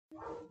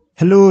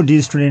Hello,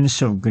 dear students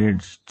of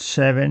grade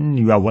 7.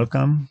 You are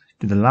welcome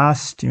to the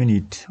last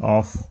unit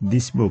of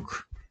this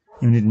book,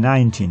 unit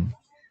 19.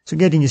 So,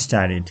 getting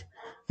started.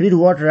 Read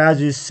what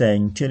Raju is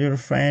saying. Tell your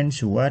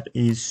friends what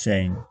he is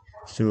saying.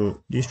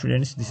 So, dear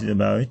students, this is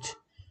about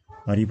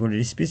a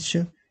reported speech.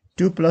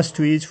 2 plus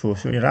 2 is 4.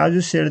 So,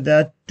 Raju said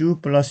that 2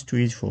 plus 2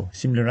 is 4.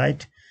 Simply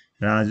right.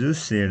 Raju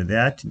said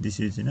that this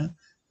is,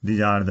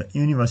 these are the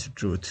universal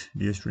truth,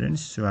 dear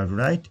students. So, I have to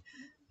write.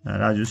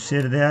 Raju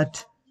said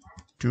that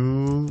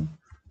 2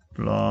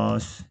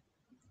 plus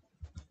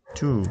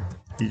 2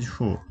 is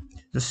 4.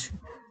 Just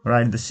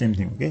write the same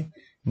thing. Okay.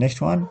 Next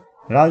one.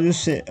 Raju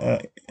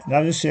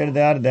said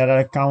that there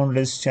are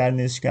countless stars in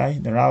the sky.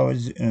 The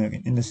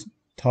Raju in the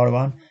third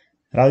one.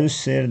 Raju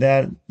said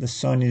that the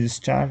sun is a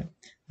star.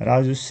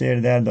 Raju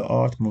said that the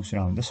earth moves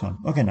around the sun.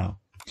 Okay, now,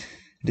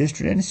 dear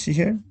students, see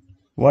here.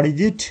 What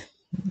is it?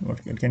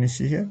 What can you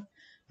see here?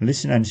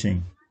 Listen and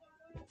sing.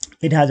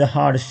 It has a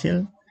hard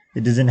shell.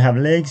 It doesn't have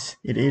legs.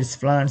 It eats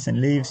plants and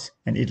leaves,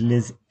 and it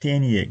lays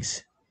tiny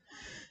eggs.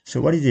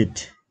 So what is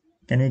it?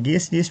 Can you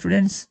guess, dear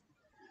students?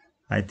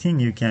 I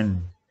think you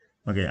can.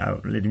 Okay,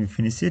 let me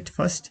finish it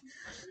first.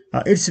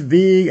 It's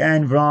big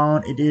and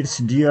brown. It eats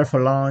deer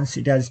for lunch.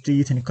 It has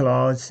teeth and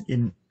claws,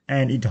 and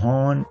it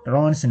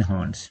runs and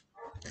horns.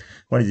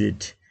 What is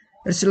it?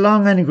 It's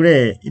long and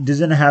gray. It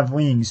doesn't have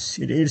wings.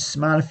 It eats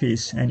small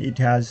fish, and it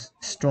has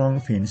strong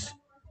fins.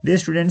 Dear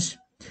students,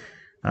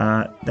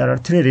 there are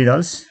 3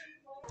 riddles.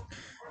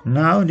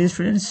 Now, dear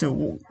students,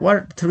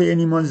 what 3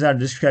 animals are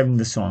described in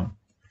the song?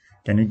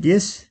 Can you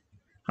guess?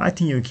 I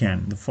think you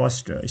can. The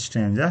first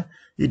stanza.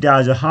 It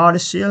has a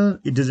hard shell.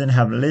 It doesn't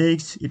have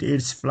legs. It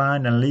eats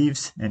plant and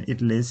leaves, and it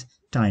lays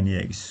tiny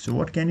eggs. So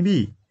what can it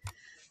be?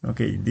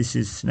 Okay, this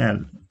is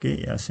snail.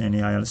 Okay,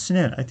 S-N-A-I-L,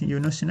 snail. I think you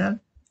know snail.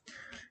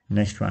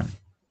 Next one.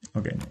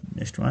 Okay,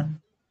 next one.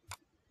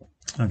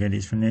 Okay,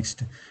 this for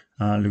next.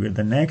 Look at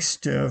the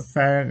next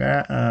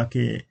paragraph.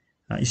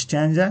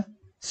 Stanza.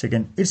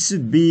 Second, it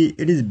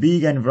is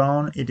big and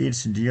brown. It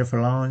eats deer for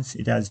lunch.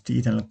 It has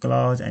teeth and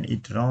claws, and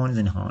it runs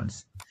and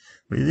horns.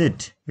 What is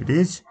it? It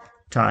is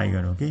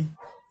tiger. Okay,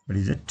 what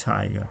is a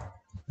tiger?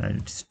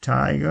 It's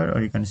tiger,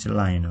 or you can say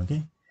lion.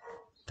 Okay,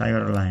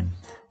 tiger or lion.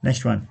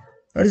 Next one.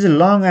 It is a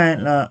long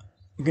and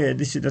okay.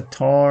 This is the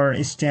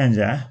third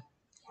stanza.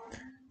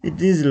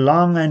 It is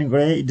long and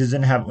gray. It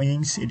doesn't have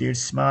wings. It eats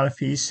small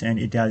fish, and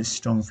it has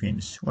strong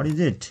fins. What is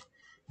it?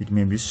 It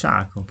may be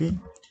shark. Okay.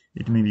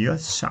 It may be a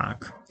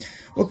shark.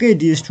 Okay,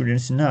 dear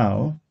students,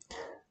 now,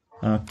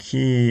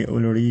 okay, I'll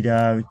read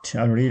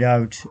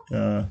out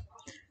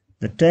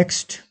the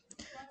text.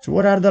 So,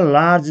 what are the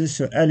largest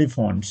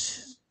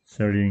elephants?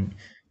 So,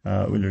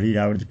 we'll read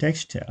out the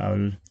text. I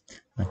will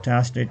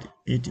translate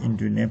it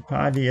into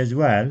Nepali as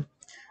well.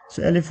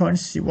 So,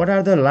 elephants. What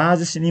are the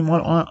largest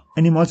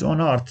animals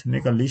on earth?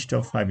 Make a list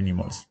of 5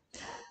 animals.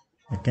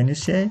 Can you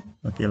say?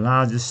 Okay,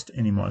 largest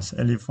animals.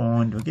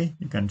 Elephant. Okay,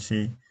 you can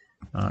say.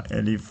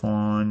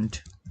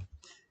 Elephant.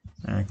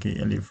 Okay,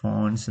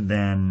 elephants.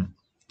 Then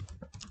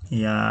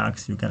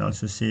yaks, you can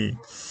also say.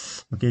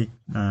 Okay,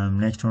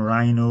 next one,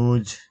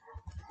 rhinos,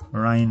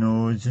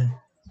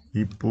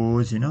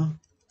 hippos,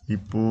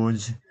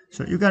 hippos.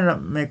 So you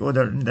can make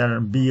other. There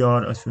are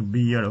bear, also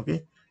bear.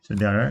 Okay, so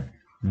there are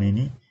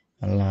many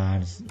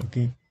large,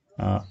 okay,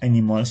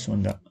 animals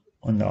on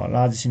the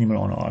largest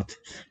animal on earth.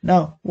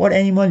 Now, what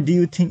animal do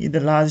you think is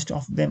the largest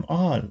of them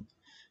all?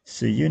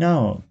 So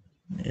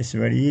it's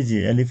very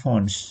easy.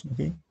 Elephants,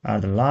 okay, are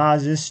the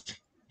largest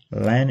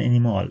land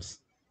animals.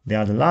 They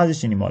are the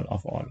largest animal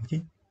of all.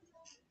 Okay.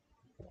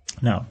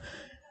 Now,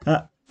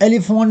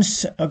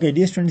 elephants. Okay,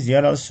 dear students, they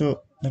are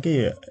also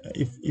okay.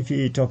 If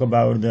we talk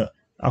about the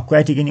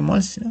aquatic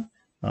animals,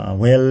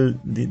 whale.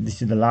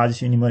 This is the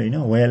largest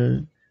animal.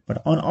 Whale.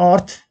 But on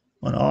Earth,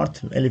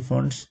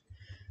 elephants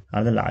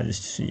are the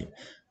largest. See,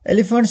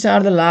 elephants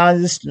are the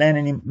largest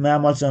land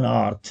mammals on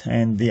Earth,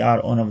 and they are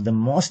one of the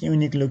most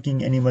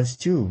unique-looking animals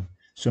too.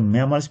 So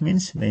mammals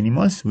means the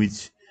animals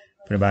which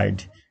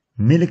provide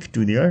milk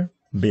to their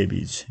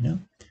babies.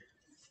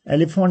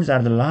 Elephants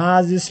are the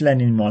largest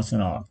land animals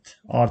on Earth.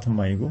 Earth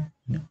भएको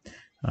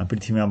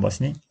पृथ्वीमा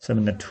बस्ने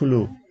सबभन्दा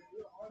ठुलो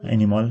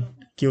animal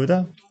के हो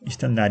त?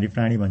 स्तनधारी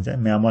प्राणी भन्छ.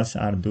 Mammals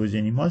are those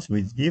animals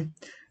which give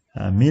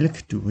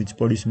which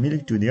produce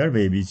milk to their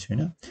babies.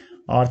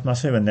 अर्थमा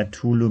सबैभन्दा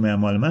ठुलो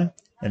म्यामलमा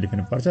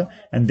एलिफेन्ट पर्छ.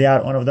 And they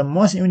are one of the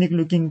most unique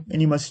looking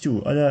animals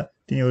too. अझ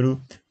तिनीहरू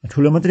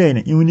ठुलो मात्रै हैन,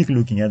 युनिक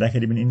लुकिङ,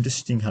 हेर्दाखेरि पनि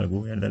इन्ट्रेस्टिङ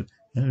खालको हेर्दा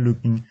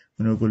लुकिङ,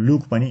 उनीहरूको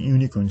लुक पनि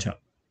युनिक हुन्छ.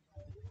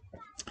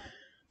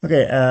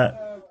 Okay,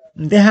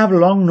 they have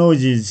long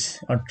noses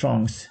or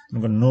trunks.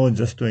 उनीहरूको नोज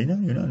जस्तो हैन,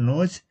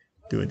 नोज,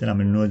 त्यो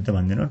हामीले नोज त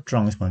भन्दैनौँ,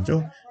 ट्रङ्क्स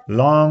भन्छौँ.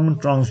 लङ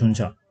ट्रङ्क्स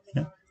हुन्छ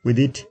हैन.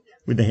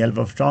 with the help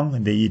of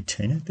tongue they eat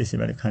हैन,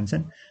 त्यसैबाट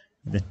खान्छन्.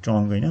 The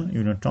tongue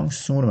हैन, tongue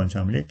सुँड भन्छ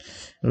हामीले.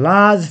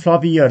 Large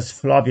floppy ears,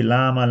 floppy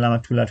लामा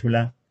ठुला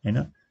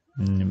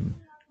हैन,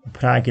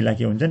 फ्राकिला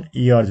के हुन्छन्,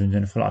 इयर्स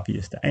हुन्छन् फ्लफी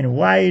जस्ता. एन्ड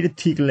वाइड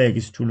थिक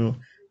लेग्स, ठुलो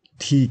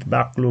थिक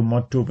बाक्लो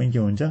मट्टो पनि के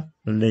हुन्छ,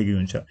 लेग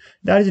हुन्छ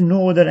that is no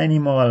other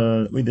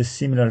animal with the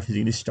similar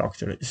physical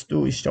structure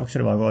यस्तो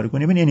स्ट्रक्चर भएको अरू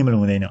कुनै पनि एनिमल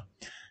हुँदैन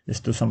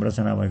यस्तो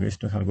संरचना भएको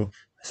यस्तो खालको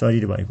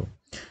शरीर भएको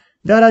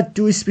There are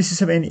two species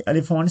of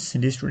elephants.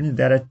 Dear students,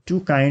 there are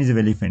two kinds of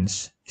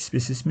elephants.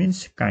 Species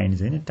means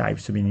kinds,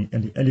 types of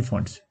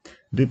elephants.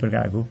 दुई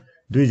प्रकारको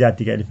दुई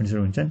जातिका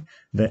एलिफेन्ट्सहरू हुन्छन्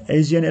the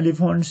Asian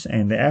elephants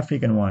and the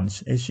African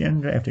ones.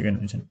 Asian र African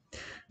हुन्छन्.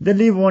 They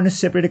live on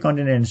separate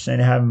continents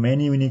and have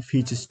many unique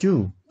features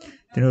too.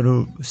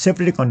 तिनीहरू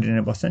separate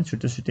continent बस्छन्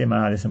छुट्टै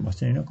महादेशमा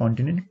बस्छन् हैन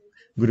continent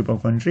group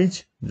of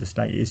countries just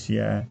like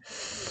Asia,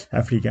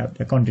 Africa,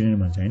 the continent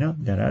भन्छ हैन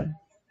there are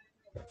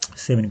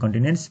 7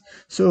 continents.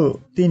 So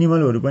ती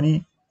एनिमलहरू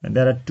पनि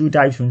there are two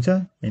types हुन्छ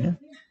हैन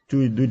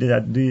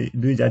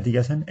दुई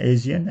जातिका छन्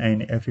एसियन एन्ड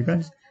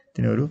अफ्रिकन्स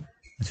तिनीहरू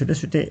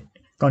छुट्टै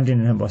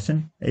कन्टिनेन्टमा बस्छन्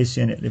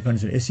एसियन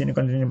एलिफेन्ट्सहरू एसियन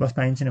कन्टिनेन्टमा बस्न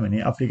पाइन्छन् भने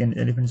अफ्रिकन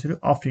एलिफेन्ट्सहरू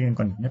अफ्रिकन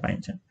कन्टिनेन्टमा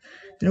पाइन्छन्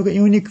तिनीहरूको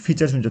युनिक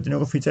फिचर्स हुन्छ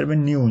तिनीहरूको फिचर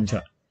पनि न्यू हुन्छ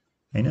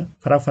हैन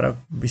फरक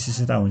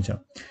विशेषता हुन्छ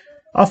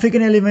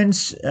African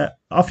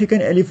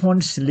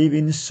elephants live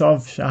in sub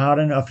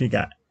Saharan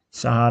Africa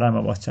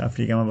सहारामा बस्छ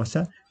अफ्रिकामा बस्छ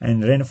and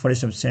rain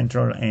forest of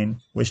central and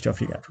West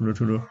Africa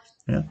ठुलो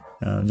हैन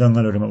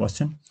जंगलहरुमा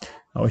बस्छन्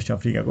वेस्ट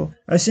अफ्रिकाको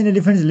Asian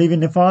elephants live in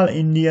Nepal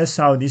India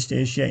south east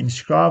Asia in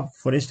scrub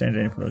forest and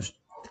rain forest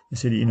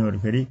यसरी यिनीहरू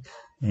फेरि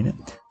हैन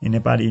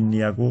नेपाल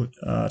इन्डियाको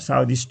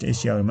साउथ ईस्ट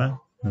एसियाहरुमा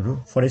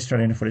फरेस्ट र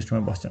रेन फरेस्टमा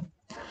बस्छन्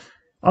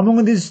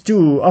Among these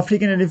two,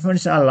 African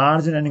elephants are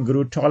larger and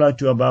grow taller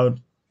to about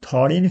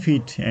 13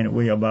 feet and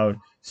weigh about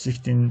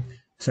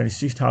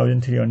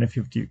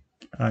 6,350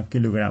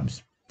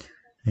 kilograms.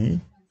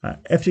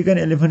 African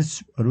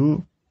elephants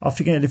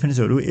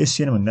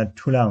Asian भन्दा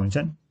ठूला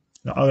हुन्छन्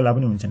र अग्ला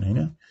पनि हुन्छन्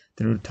हैन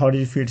तिनीहरु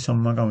 30 feet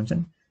सम्मका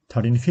हुन्छन्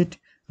 13 feet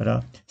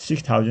र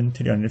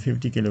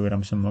 6,350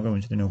 kilograms सम्मका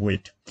हुन्छ तिनीहरुको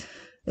weight.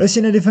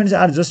 Asian elephants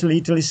are just a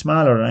little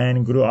smaller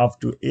and grow up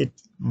to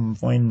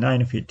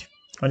 8.9 feet.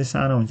 अलि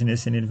सानो हुन्छन्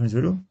एसियन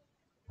एलिफेन्ट्सहरु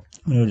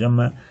उनीहरु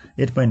जम्मा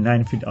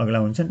 8.9 feet अग्ला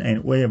हुन्छन् and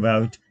weigh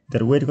about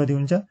their weight कति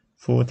हुन्छ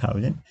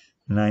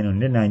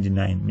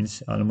 4,999 means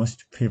almost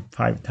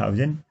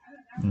 5,000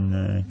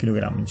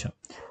 kilogram हुन्छ.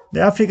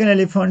 The African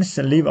elephants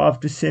live up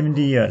to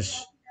 70 years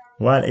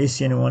while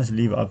Asian ones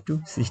live up to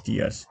 60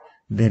 years.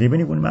 धेरै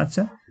पनि कुन बाँच्छ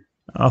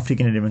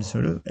अफ्रिकन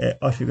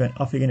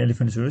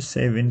एलिफेन्ट्सहरु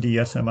 70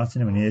 years मा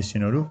बाँच्छन् भने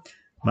एसियनहरु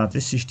मात्र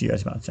 60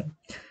 years बाँच्छन्.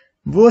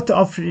 Both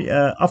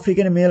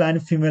African male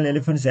and female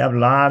elephants have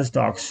large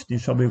tusks. ती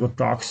सबैको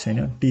टक्स हैन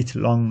teeth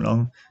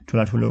long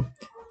ठुला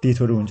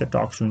teethहरु हुन्छ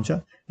टक्स हुन्छ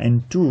and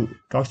two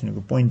टक्स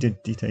भनेको pointed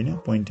teeth हैन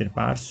pointed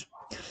parts.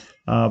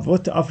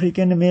 Both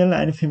African male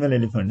and female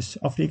elephants.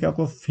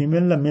 अफ्रिकाको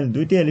female र male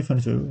दुईटै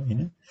एलिफेन्ट्सहरु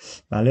हैन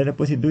भाले र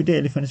पछि दुईटै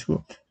एलिफेन्ट्सको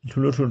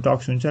ठुलो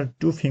टक्स हुन्छ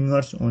 2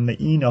 fingers on the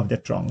end of the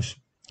trunks.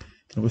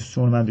 तिनीहरुको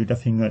सोनमा दुईटा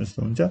फिंगर जस्तो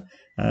हुन्छ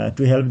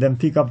to help them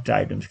pick up dry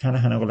items.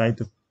 खानाको लागि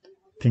त्यो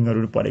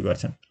फिंगरहरु प्रयोग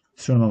गर्छन्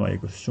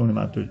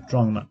सोनमा त्यो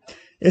ट्रङ्कमा.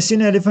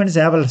 Asian elephants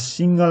have a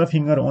single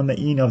finger on the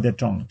end of the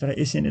trunk. तर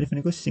एसियन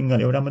एलिफेन्टको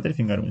सिंगल एउटा मात्रै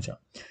फिंगर हुन्छ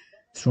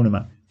सोनमा.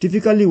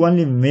 Typically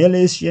only male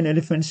Asian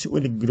elephants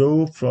will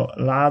grow from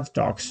large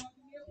tusks.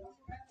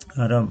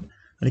 र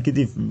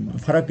अलिकति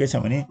फरक के छ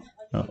भने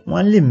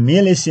only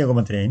male एसियाको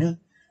मात्रै हैन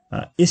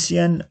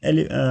एसियन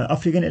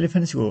अफ्रिकन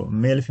एलिफेन्ट्सको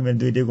मेल फिमेल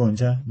दुईटैको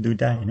हुन्छ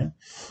दुईटा हैन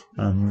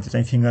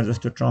चाहिँ फिंगर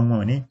जस्तो ट्रङ्कमा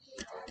भने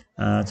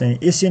चाहिँ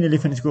एसियन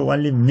एलिफेन्ट्सको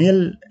ओन्ली मेल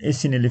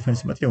एसियन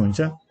एलिफेन्ट्स मात्रै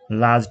हुन्छ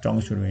लार्ज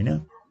टङ्क्सहरु हैन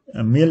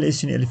मेल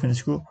एसियन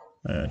एलिफेन्ट्सको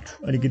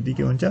अलिकति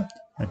के हुन्छ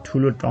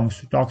ठुलो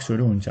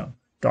टक्सहरु हुन्छ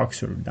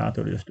टक्सहरु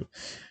दाँतहरु जस्तो.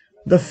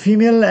 The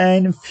female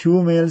and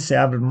few males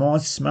have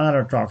much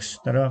smaller tusks.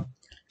 तर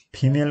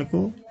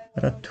फिमेलको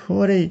र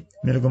थोरै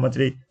मेलको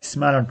मात्रै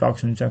smaller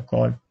tusks हुन्छ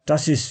called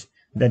tusks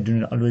that do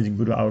not always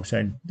grow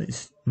outside the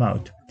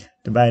mouth.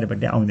 त्यो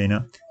बाहिरपट्टि आउँदैन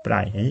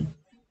प्राय है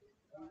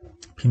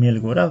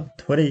फिमेलको र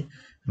थोरै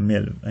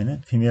मेल हैन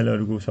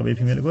फिमेलहरुको सबै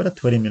फिमेलको र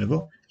थोरै मेलको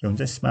के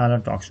हुन्छ स्मलर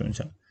टक्स हुन्छ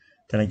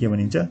त्यसलाई के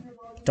भनिन्छ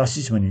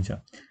टसिस भनिन्छ.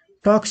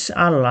 Tusks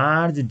are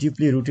large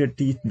deeply rooted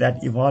teeth that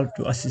evolved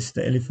to assist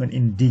the elephant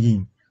in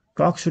digging.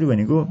 टक्सहरु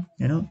भनेको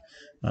हैन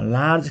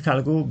लार्ज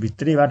खालको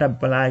भित्रैबाट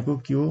पलाएको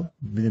के हो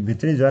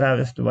भित्रै जरा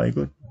जस्तो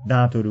भएको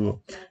दाँतहरु हो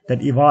that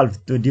evolved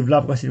to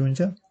develop कसरी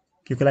हुन्छ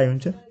केको लागि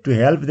हुन्छ to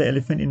help the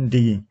elephant in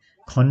digging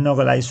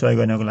खन्नको लागि सहयोग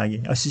गर्नको लागि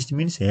assist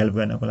means help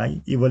गर्नको लागि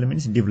evolve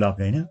means develop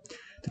हैन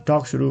त्यो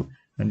टक्सहरु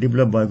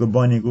डेभलप भएको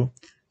बनेको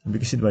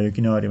विकसित भयो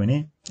किनभने भने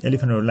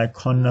एलिफेन्टहरुलाई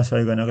खन्न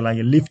सहयोग गर्नको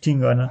लागि लिफ्टिङ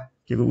गर्न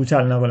केको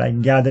उचाल्नको लागि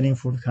ग्यादरिङ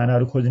फुड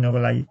खानाहरु खोज्नको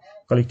लागि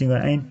कलेक्टिङ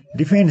गर्न and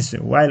defence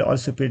while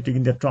also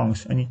protecting the trunks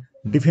अनि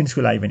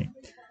डिफेन्सको लागि पनि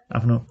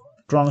आफ्नो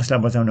ट्रङ्क्सलाई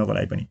बचाउनको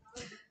लागि पनि.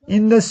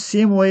 In the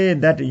same way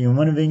that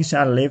human beings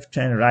are left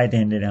and right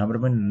handed हाम्रो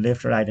पनि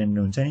लेफ्ट र राइट ह्यान्ड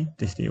हुन्छ नि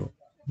त्यस्तै हो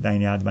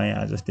दाहिने हात बायाँ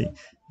हात जस्तै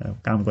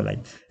कामको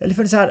लागि.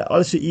 Elephants are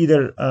also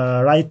either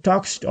right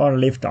tusked or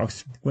left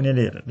tusked.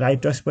 कुनैले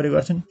right talks प्रयोग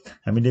गर्छन्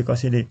हामीले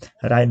कसैले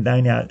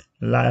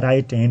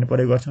राइट ह्यान्ड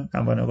प्रयोग गर्छौं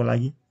काम गर्नको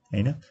लागि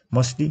हैन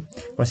मोस्टली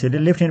कसैले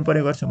लेफ्ट ह्यान्ड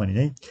परे गर्छ भने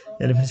चाहिँ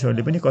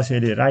एलिफेन्ट्सहरूले पनि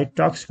कसैले राइट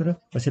टक्स र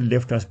कसैले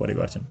लेफ्ट टक्स परे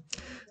गर्छन्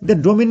the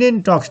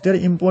dominant talks they are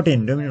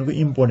important डोमिनेन्टको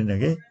important हो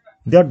के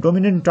there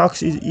dominant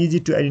talks is easy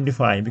to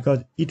identify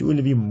because it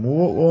will be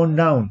more own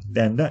down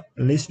then the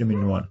lace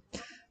dominant one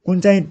कुन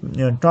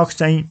चाहिँ टक्स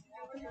चाहिँ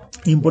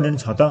important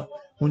छ त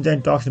कुन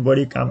चाहिँ टक्स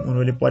बढी काम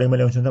उनीहरूले परेमा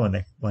ल्याउँछ त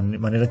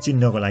भनेर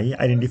चिन्नको लागि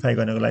आइडेन्टिफाई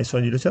गर्नको लागि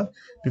सजिलो छ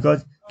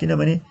बिकज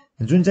किनभने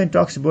जुन चाहिँ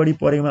टक्स बढी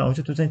परेमा आउँछ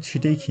त्यो चाहिँ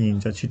छिटै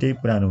खिन्छ छिटै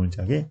पुरानो हुन्छ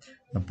के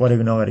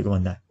परेको नगरेको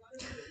भन्दा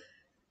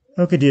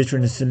Okay, dear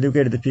students, look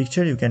at the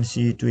picture. You can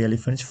see two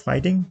elephants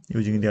fighting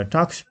using their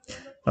tusks.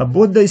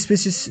 Both the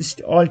species,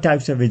 all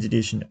types of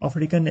vegetation.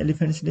 African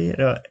elephants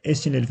र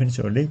Asian elephants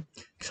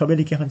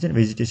सबैले के खान्छन्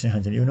vegetation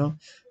खान्छन्. You know,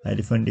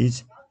 elephant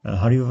is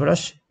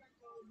herbivorous.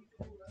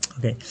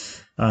 Okay,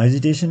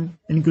 vegetation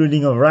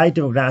including a variety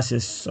of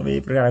grasses. सबै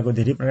प्रकारको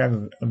धेरै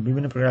प्रकारको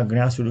विभिन्न प्रकारको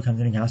ग्रासहरू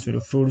खान्छन्, घाँसहरू,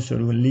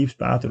 फ्रुट्सहरू, लिभ्स,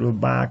 पातहरू,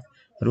 बाक,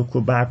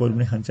 रुखको बाकहरू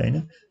पनि खान्छ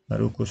हैन.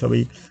 रुखको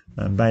सबै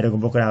बाहिरको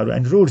बोक्राहरू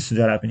and roots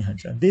जरा पनि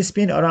खान्छ. They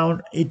spend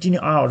around 18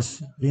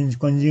 hours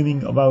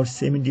consuming about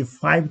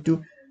 75 to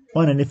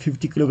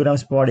 150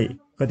 kilograms per day.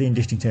 कति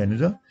इन्ट्रेस्टिङ छ हेर्नु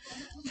त.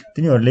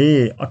 तिनीहरूले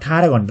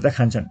 18 घण्टा त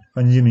खान्छन्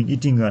कन्ज्युमिङ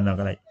इटिङ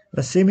गर्नको लागि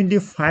र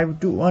 75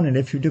 to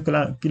 150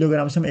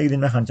 किलोग्रामसम्म एक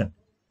दिनमा खान्छन्.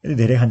 यति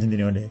धेरै खान्छन्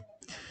तिनीहरूले.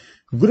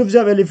 Groups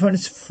of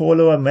elephants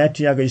follow a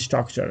matriarchal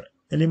structure.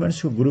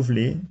 एलिफेन्ट्सको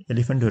ग्रुपले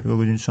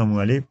एलिफेन्टहरूको जुन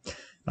समूहले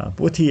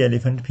पोथी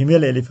एलिफेन्ट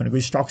फिमेल एलिफेन्टको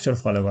स्ट्रक्चर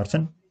फलो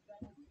गर्छन्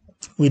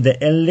with the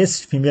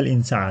eldest female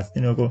in charge.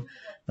 तिनीहरूको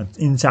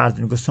इन्चार्ज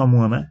तिनीहरूको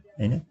समूहमा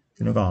हैन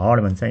तिनीहरूको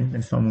हर्ड भन्छ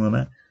हैन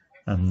समूहमा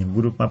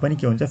ग्रुपमा पनि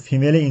के हुन्छ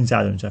फिमेलै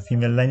इन्चार्ज हुन्छ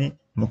फिमेललाई नै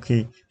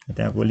मुख्य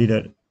त्यहाँको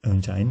लिडर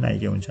हुन्छ हैन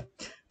नायिका हुन्छ.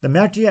 The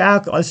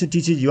matriarch also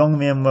teaches young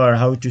member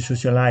how to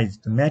socialize.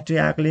 The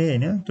matriarchले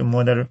हैन त्यो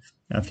मदर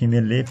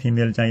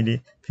फिमेल चाहिँले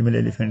फिमेल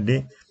एलिफेन्टले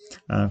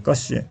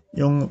कस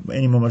यङ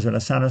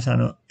एनिमल्सहरूलाई सानो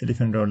सानो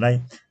एलिफेन्टहरूलाई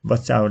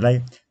बच्चाहरूलाई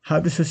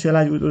how to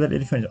socialise with other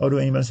elephant अरू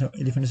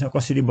एलिफेन्टसँग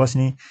कसरी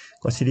बस्ने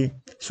कसरी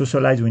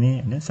सोसियलाइज हुने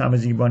हैन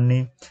सामाजिक बन्ने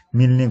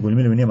मिल्ने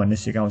घुलमिल हुने भन्ने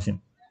सिकाउँछिन्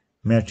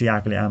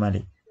म्याट्रिआर्कले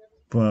आमाले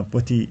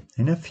पोथी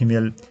हैन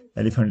female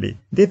एलिफेन्टले.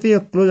 They pay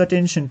close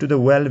attention to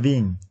the well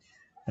being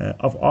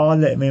of all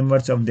the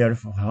members of their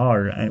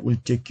herd and will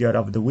take care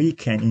of the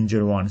weak and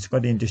injured ones.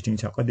 कति इन्ट्रेस्टिङ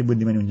छ कति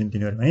बुद्धिमानी हुन्छन्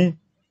तिनीहरू भने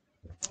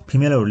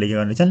फिमेलहरूले के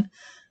गर्नेछन्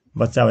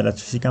बच्चाहरूलाई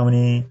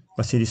सिकाउने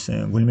कसरी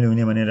घुलमिल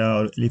हुने भनेर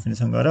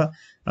एलिफेन्टसँग र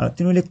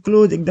तिनीहरूले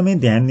क्लोज एकदमै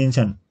ध्यान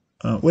दिन्छन्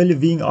well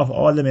being of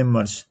all the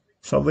members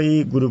सबै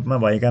ग्रुपमा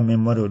भएका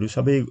मेम्बरहरू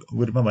सबै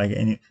ग्रुपमा भएका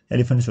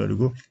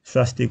एलिफेन्ट्सहरूको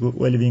स्वास्थ्यको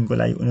वेल बिइङको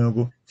लागि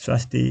उनीहरूको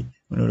स्वास्थ्य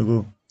उनीहरूको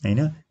हैन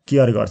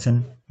केयर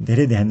गर्छन्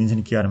धेरै ध्यान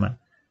दिन्छन् केयरमा.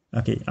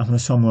 Okay, आफ्नो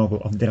समूहको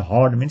of their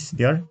herd means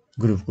their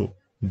ग्रुपको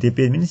they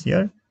pay means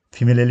your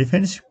female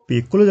elephants pay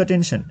close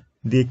attention.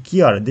 They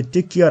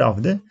take care of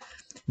the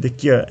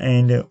care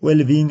and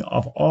well-being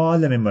of all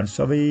the members.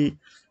 सबै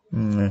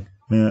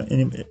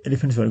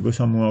एलिफेन्ट्सहरूको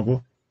समूहको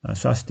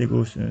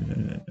स्वास्थ्यको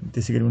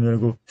त्यसैगरी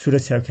उनीहरूको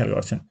सुरक्षाको ख्याल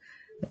गर्छन्.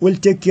 will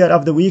take care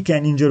of the weak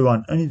and injured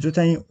one. अनि जो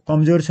चाहिँ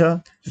कमजोर छ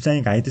जो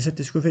चाहिँ घाइते छ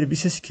त्यसको फेरि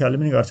विशेष ख्याल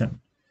पनि गर्छन्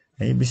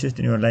है विशेष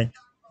तिनीहरूलाई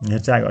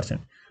हेरचाह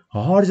गर्छन्.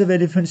 Herds of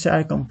elephants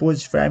are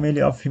composed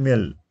primarily of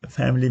female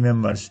family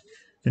members.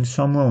 जुन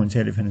समूह हुन्छ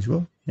एलिफेन्ट्सको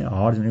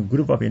हर्ड भनेको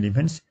group of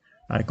elephants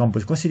are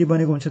compose कसरी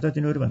बनेको हुन्छ त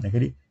तिनीहरू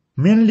भन्दाखेरि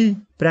मेनली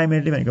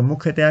प्राइमेरली भनेको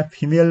मुख्यतया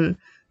फिमेल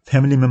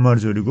फ्यामिली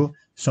मेम्बर्सहरूको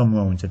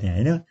समूह हुन्छ त्यहाँ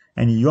हैन.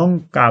 अनि यङ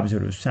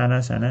काब्सहरू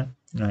साना साना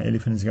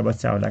एलिफेन्ट्सका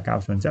बच्चाहरूलाई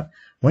काब्स भन्छ.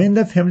 when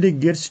the family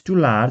gets too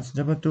large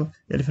जब त्यो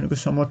एलिफेन्टको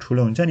समूह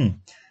ठुलो हुन्छ नि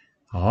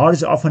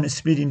herds often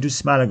split into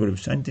smaller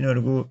groups. अनि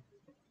तिनीहरूको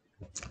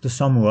त्यो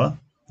समूह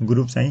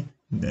ग्रुप चाहिँ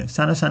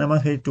सानो सानोमा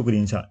फेरि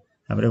टुक्रिन्छ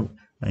हाम्रो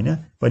हैन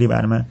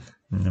परिवारमा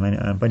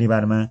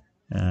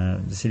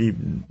जसरी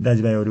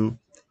दाजुभाइहरू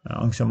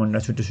अंशमण्ड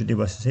छुट्टै छुट्टै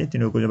बस्छ है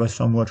तिनीहरूको जब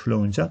समूह ठुलो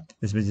हुन्छ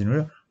त्यसपछि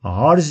तिनीहरू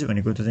हर्ड्स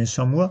भनेको त चाहिँ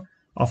समूह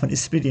often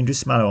split into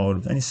small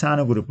group अनि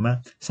सानो ग्रुपमा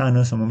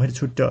सानो समूहमा फेरि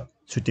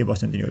छुट्टै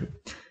बस्छन् तिनीहरू.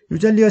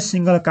 Usually a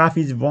single calf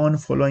is born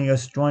following a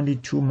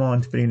 22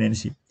 month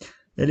pregnancy.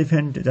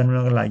 Elephant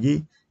जन्मनको लागि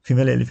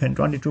फिमेल एलिफेन्ट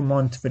 22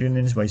 month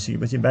प्रेग्नेन्सी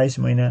भइसकेपछि 22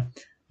 महिना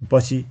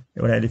पछि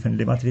एउटा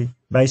एलिफेन्टले मात्रै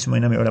 22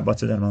 महिनामा एउटा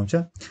बच्चा जन्माउँछ.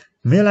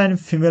 Male and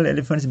female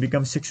elephants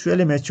become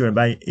sexually mature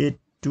by 8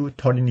 to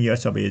 13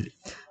 years of as.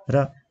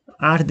 र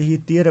 8 देखि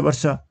 13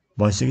 वर्ष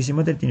भइसकेपछि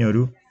मात्रै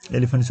तिनीहरू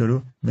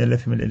एलिफेन्ट्सहरू मेल र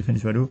फिमेल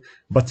एलिफेन्ट्सहरू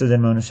बच्चा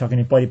जन्माउन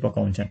सक्ने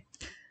परिपक्व हुन्छन्.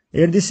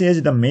 At this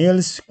as the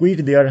males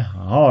quit their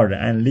heard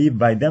and leave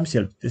by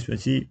themselves.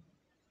 त्यसपछि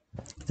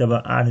जब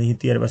 8 देखि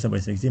 13 वर्ष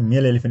भइसकेपछि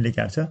मेल एलिफेन्टले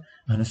के गर्छ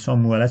आफ्नो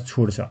समूहलाई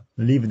छोड्छ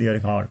लिभ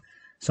देयर हर्ड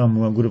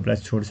समूह ग्रुपलाई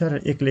छोड्छ र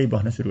एक्लै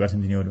बस्न सुरु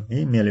गर्छन् तिनीहरू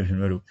है मेल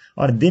एलिफेन्टहरू.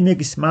 Or they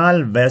make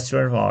small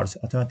bachelor hertz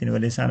अथवा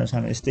तिनीहरूले सानो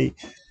सानो यस्तै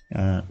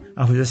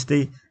आफू जस्तै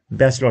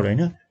ब्याचलर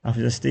होइन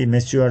आफू जस्तै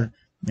मेच्योर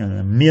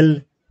मेल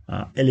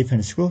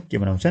एलिफेन्ट्सको के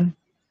बनाउँछन्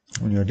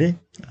उनीहरूले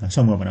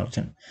समूह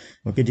बनाउँछन्.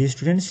 Okay dear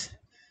students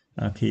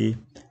okay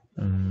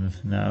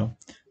now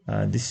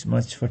this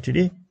much for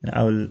today and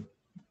I will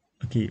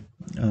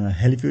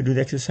help you do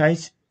the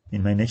exercise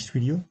in my next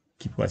video.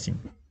 Keep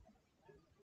watching.